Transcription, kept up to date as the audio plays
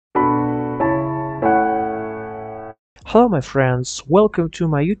Hello my friends, welcome to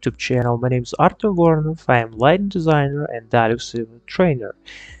my YouTube channel. My name is Artem Voronov, I am lighting designer and DIALux EVO trainer.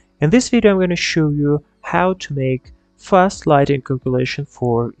 In this video I'm going to show you how to make fast lighting calculation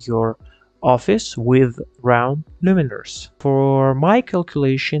for your office with round luminaires. For my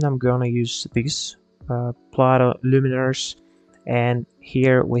calculation I'm going to use this Plato luminaires, and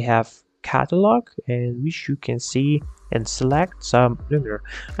here we have catalog, in which you can see and select some luminaire.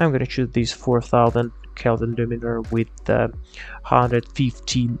 I'm going to choose this 4000 Kelvin luminaire with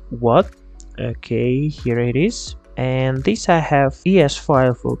 115 watt. Okay, here it is, and this I have ES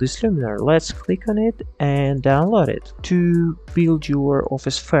file for this luminaire. Let's click on it and download it. To build your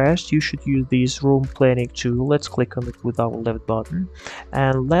office fast, you should use this room planning tool. Let's click on it with our left button,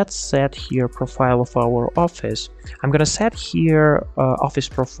 and let's set here profile of our office. I'm gonna set here office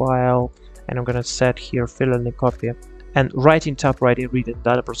profile, and I'm gonna set here fill in the copy and writing, type writing, reading,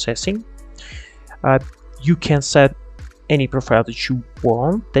 data processing. You can set any profile that you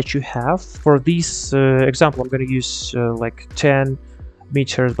want, that you have. For this example, I'm going to use like 10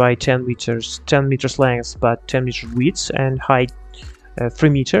 meters by 10 meters, 10 meters length but 10 meters width, and height 3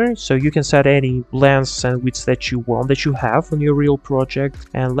 meters. So you can set any lengths and widths that you want, that you have on your real project.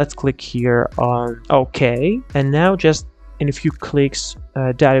 And let's click here on OK. And now just in a few clicks,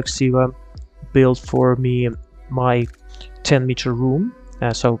 DIALux EVO built for me my 10-meter room.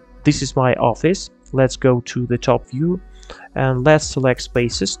 So this is my office. Let's go to the top view and let's select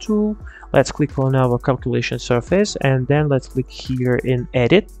spaces tool. Let's click on our calculation surface, and then let's click here in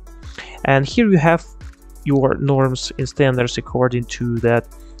edit. And here you have your norms and standards according to that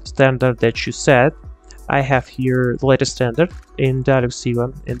standard that you set. I have here the latest standard in DIALux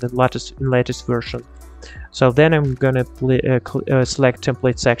EVO in the latest version. So then I'm gonna select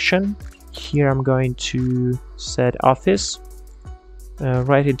template section. Here I'm going to set office,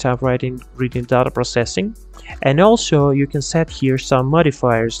 writing, type writing, reading, data processing. And also you can set here some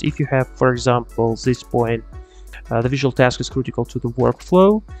modifiers. If you have, for example, this point, the visual task is critical to the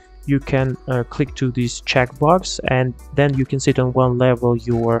workflow, you can click to this checkbox, and then you can set on one level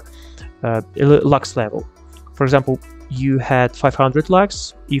your lux level. For example, you had 500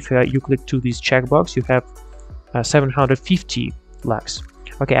 lux. If you click to this checkbox, you have 750 lux.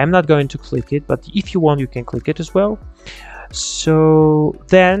 Okay, I'm not going to click it, but if you want, you can click it as well. So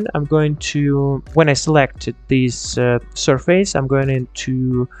then I'm going to, when I selected this surface, I'm going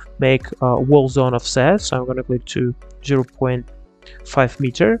to make a wall zone offset. So I'm going to click to 0.5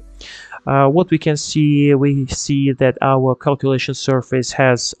 meter. What we can see, we see that our calculation surface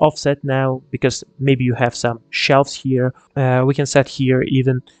has offset now, because maybe you have some shelves here. We can set here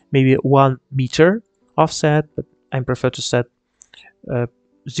even maybe 1 meter offset, but I prefer to set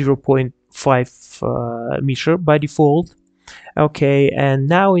 0.5 meter by default. Okay, and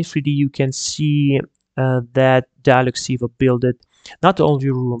now in 3D you can see that DIALux EVO built not only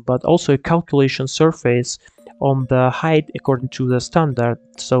room but also a calculation surface on the height according to the standard.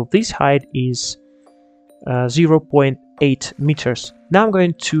 So this height is 0.8 meters. Now I'm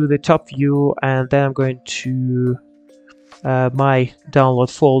going to the top view, and then I'm going to my download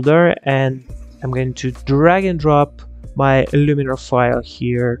folder, and I'm going to drag and drop my luminaire file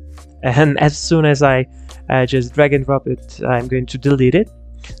here. And as soon as I just drag and drop it, I'm going to delete it.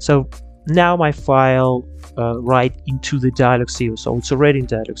 So now my file right into the DIALux EVO, so it's already in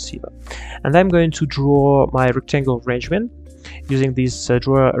DIALux EVO. And I'm going to draw my rectangle arrangement using this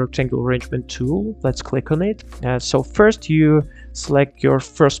draw rectangle arrangement tool. Let's click on it. So first you select your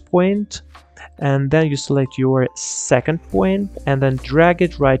first point, and then you select your second point, and then drag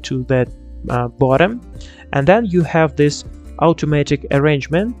it right to that bottom. And then you have this automatic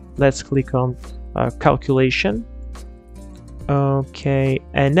arrangement. Let's click on calculation. Okay,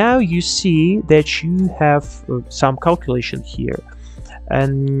 and now you see that you have some calculation here,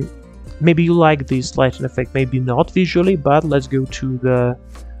 and maybe you like this lighting effect, maybe not visually, but let's go to the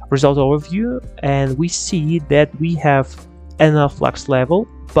result overview, and we see that we have enough lux level,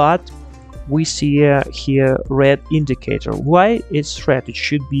 but we see here red indicator. Why it's red? It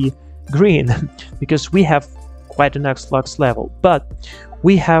should be green because we have quite enough lux level, but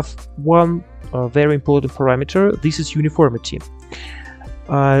we have one very important parameter. This is uniformity.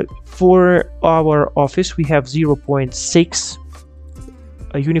 For our office we have 0.6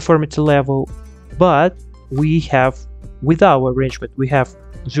 uniformity level, but we have, with our arrangement, we have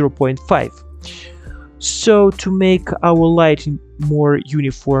 0.5. So to make our lighting more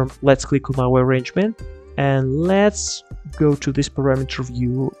uniform, let's click on our arrangement, and let's go to this parameter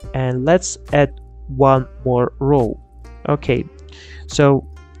view, and let's add one more row. Okay, so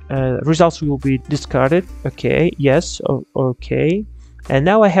results will be discarded. Okay, yes, okay. And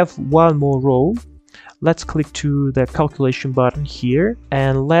now I have one more row. let's click to the calculation button here,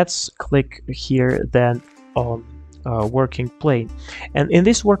 and let's click here then on working plane. And in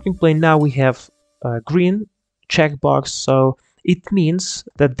this working plane now we have a green checkbox, so it means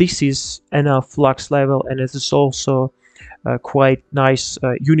that this is enough flux level, and it is also quite nice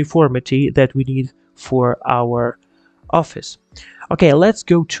uniformity that we need for our office. Okay, let's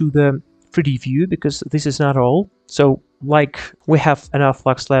go to the 3D view, because this is not all. So like we have enough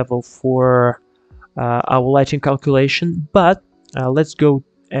flux level for our lighting calculation, but let's go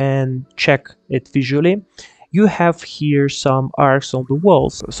and check it visually. You have here some arcs on the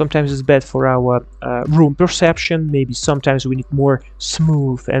walls. Sometimes it's bad for our room perception. Maybe sometimes we need more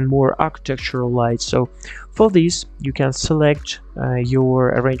smooth and more architectural light. So for this, you can select your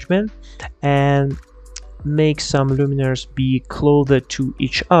arrangement and make some luminaires be closer to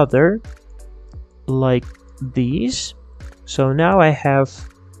each other, like these. So now I have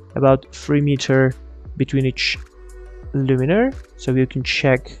about 3 meters between each luminaire, so you can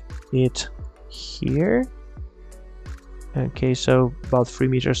check it here. Okay, so about 3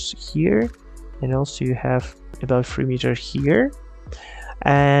 meters here, and also you have about 3 meters here.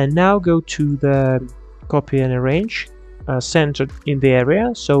 And now go to the copy and arrange, centered in the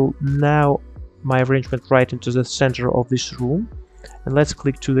area. So now my arrangement right into the center of this room, and let's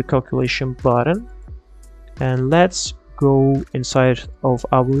click to the calculation button, and let's go inside of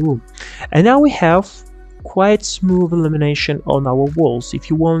our room. And now we have quite smooth illumination on our walls. If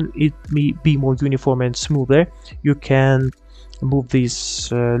you want it to be more uniform and smoother, you can move these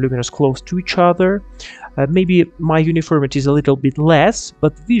luminaires close to each other. Maybe my uniformity is a little bit less,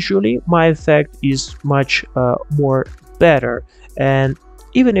 but visually my effect is much more better. And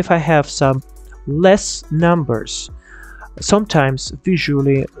even if I have some less numbers, sometimes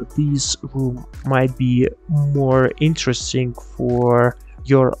visually this room might be more interesting for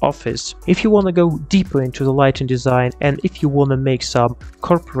your office. If you want to go deeper into the lighting design, and if you want to make some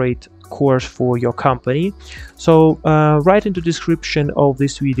corporate course for your company, so right in the description of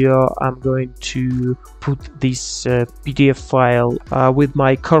this video I'm going to put this PDF file with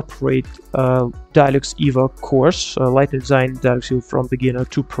my corporate DIALux EVO course, lighting design DIALux EVO from beginner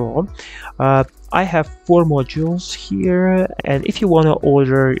to pro. I have 4 modules here, and if you want to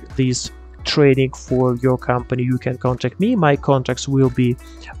order these training for your company, you can contact me. My contacts will be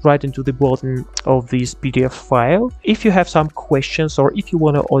right into the bottom of this PDF file. If you have some questions, or if you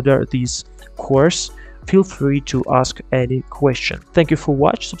want to order this course, feel free to ask any question. Thank you for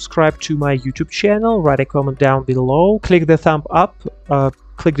watching. Subscribe to my YouTube channel, write a comment down below, click the thumb up,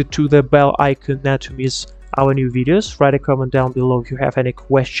 click to the bell icon not to miss our new videos, write a comment down below if you have any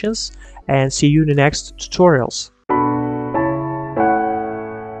questions, and see you in the next tutorials.